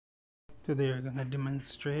Today we're going to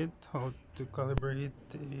demonstrate how to calibrate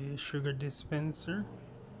a sugar dispenser.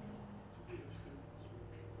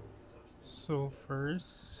 So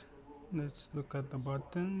first, let's look at the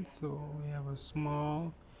button. So we have a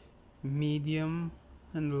small, medium,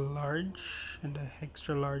 and large, and an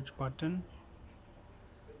extra large button.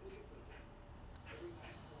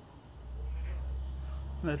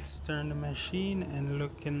 Let's turn the machine and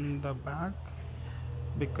look in the back,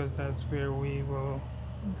 because that's where we will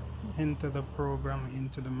enter the program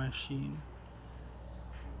into the machine.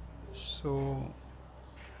 So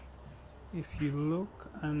if you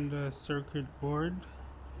look on the circuit board,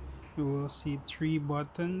 you will see three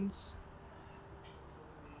buttons.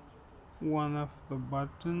 One of the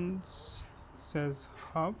buttons says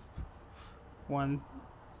up, one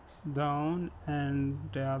down, and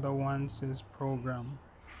the other one says program.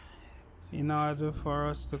 In order for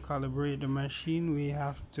us to calibrate the machine, we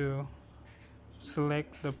have to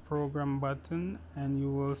select the program button, and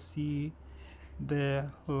you will see the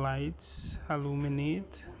lights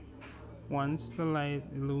illuminate. Once the light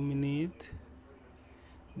illuminate,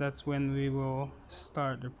 that's when we will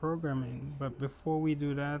start the programming. But before we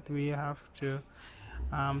do that, we have to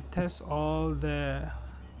test all the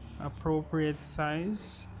appropriate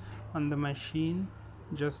size on the machine,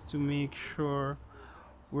 just to make sure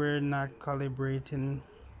we're not calibrating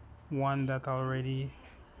one that already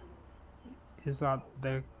is at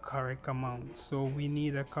the correct amount. So we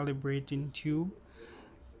need a calibrating tube.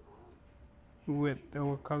 With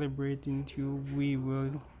our calibrating tube, we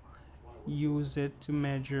will use it to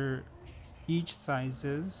measure each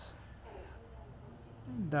sizes.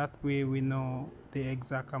 That way we know the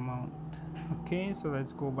exact amount. Okay, so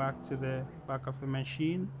let's go back to the back of the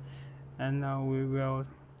machine, and now we will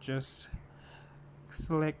just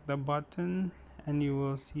select the button, and you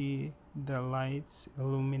will see the lights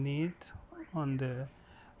illuminate on the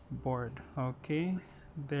board. Okay,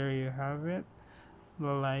 there you have it.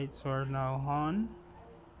 The lights are now on.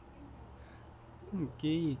 Okay,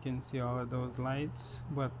 you can see all of those lights,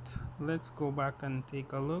 but let's go back and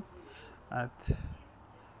take a look at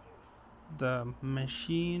the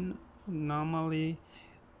machine. Normally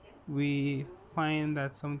we find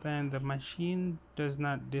that sometimes the machine does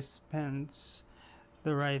not dispense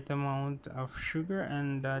the right amount of sugar,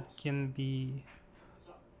 and that can be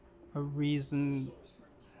a reason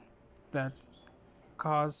that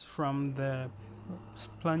caused from the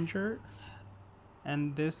plunger.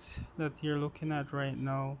 And this that you're looking at right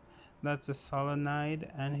now, that's a solenoid,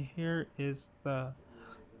 and here is the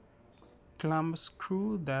clamp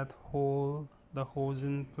screw that hold the hose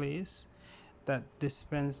in place, that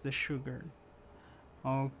dispense the sugar.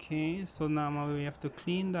 Okay, so normally we have to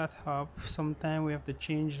clean that up. Sometimes we have to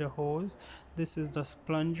change the hose. This is the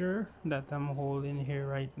plunger that I'm holding here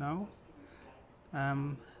right now.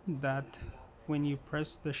 That when you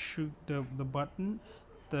press the button,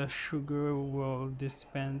 the sugar will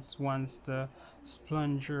dispense once the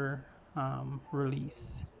plunger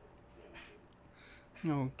release.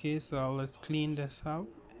 Okay, so let's clean this up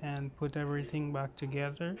and put everything back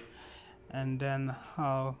together, and then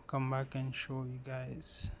I'll come back and show you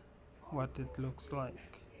guys what it looks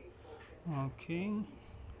like. Okay,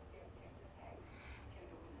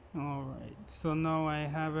 all right, so now I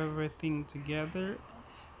have everything together,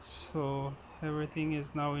 so everything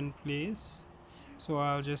is now in place. So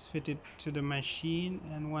I'll just fit it to the machine,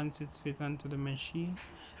 and once it's fit onto the machine,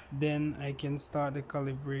 then I can start the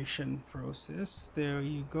calibration process. There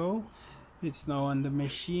you go, it's now on the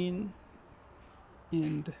machine,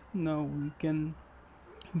 and now we can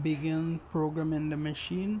begin programming the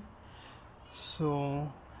machine.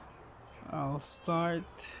 So I'll start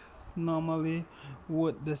normally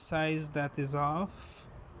with the size that is off,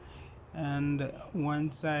 and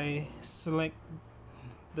once I select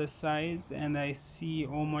the size and I see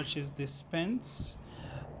how much is dispensed,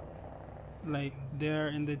 like there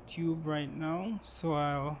in the tube right now, so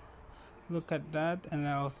I'll look at that and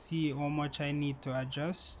I'll see how much I need to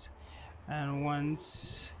adjust. And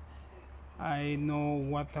once I know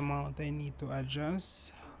what amount I need to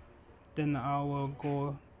adjust, then I will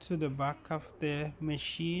go to the back of the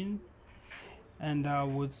machine, and I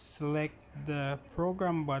would select the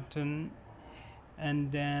program button,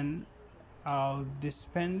 and then I'll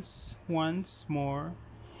dispense once more.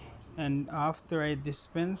 And after I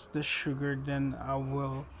dispense the sugar, then I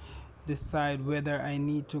will decide whether I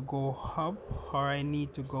need to go up or I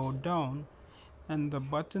need to go down. And the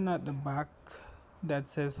button at the back that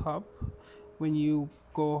says up, when you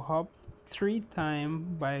go up 3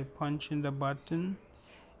 times by punching the button,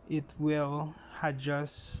 it will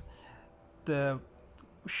adjust the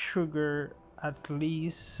sugar at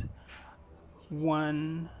least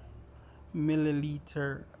 1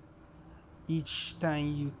 milliliter each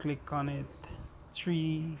time you click on it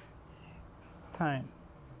 3 times.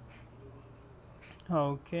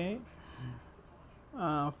 Okay.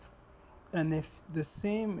 uh, and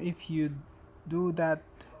if you do that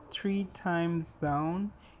 3 times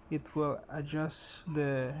down, it will adjust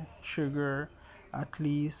the sugar at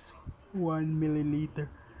least 1 milliliter.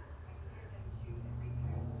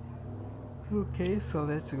 Okay, so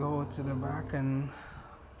let's go to the back and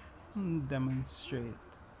demonstrate.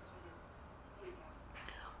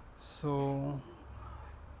 So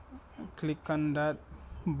click on that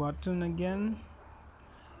button again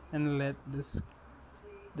and let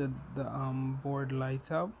the board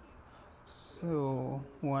light up. So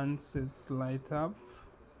once it's light up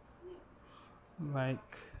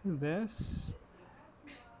like this,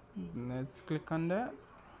 let's click on that.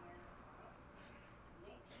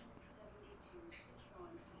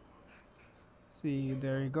 See,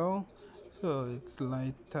 there you go. So it's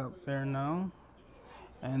light up there now,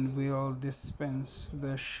 and we'll dispense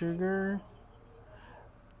the sugar.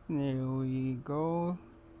 There we go.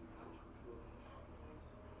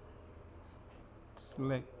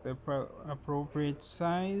 Select the appropriate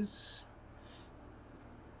size.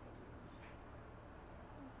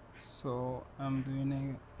 So I'm doing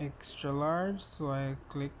an extra large, so I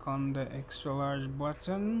click on the extra large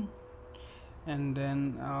button, and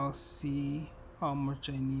then I'll see how much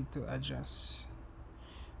I need to adjust.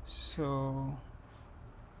 So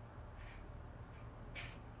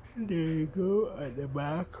there you go at the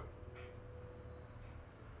back.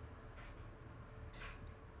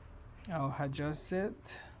 I'll adjust it.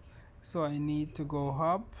 So I need to go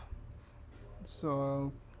up. So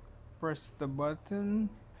I'll press the button.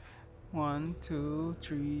 1, 2,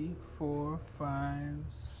 3, 4, 5,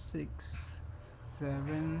 6,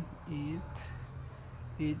 7,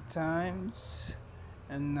 8 times.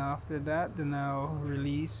 And after that, then I'll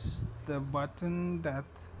release the button that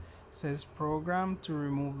says program to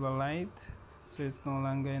remove the light, so it's no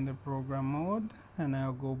longer in the program mode, and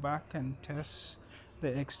I'll go back and test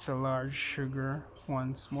the extra large sugar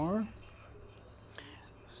once more.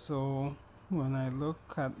 So when I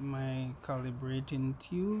look at my calibrating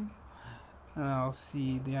tube, and I'll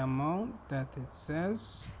see the amount that it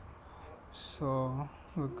says. So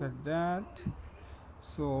look at that.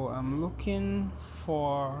 So I'm looking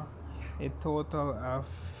for a total of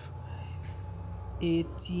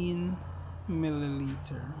 18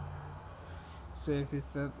 milliliter. So if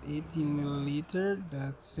it's at 18 milliliter,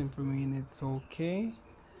 that simply means it's okay.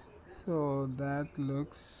 So that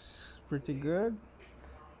looks pretty good.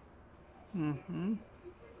 You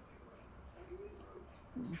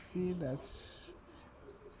see, that's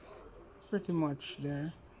pretty much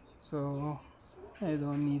there. So I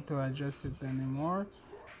don't need to adjust it anymore.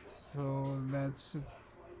 So that's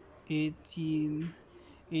 18,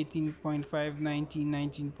 18.5, 19,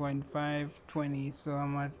 19.5, 20. So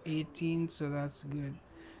I'm at 18, so that's good.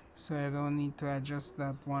 So I don't need to adjust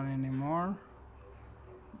that one anymore.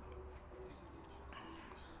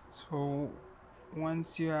 So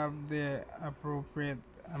once you have the appropriate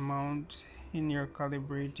amount in your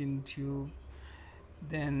calibrating tube,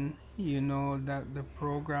 then you know that the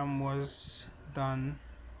program was done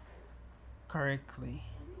correctly.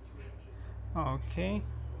 Okay,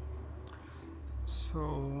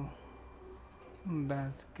 so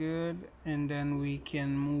that's good, and then we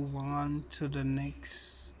can move on to the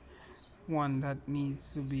next one that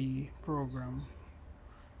needs to be programmed.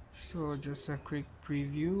 So just a quick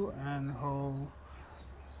preview and how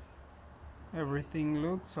everything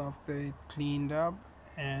looks after it cleaned up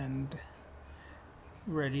and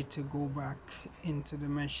ready to go back into the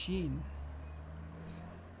machine.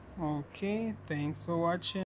 Okay, thanks for watching.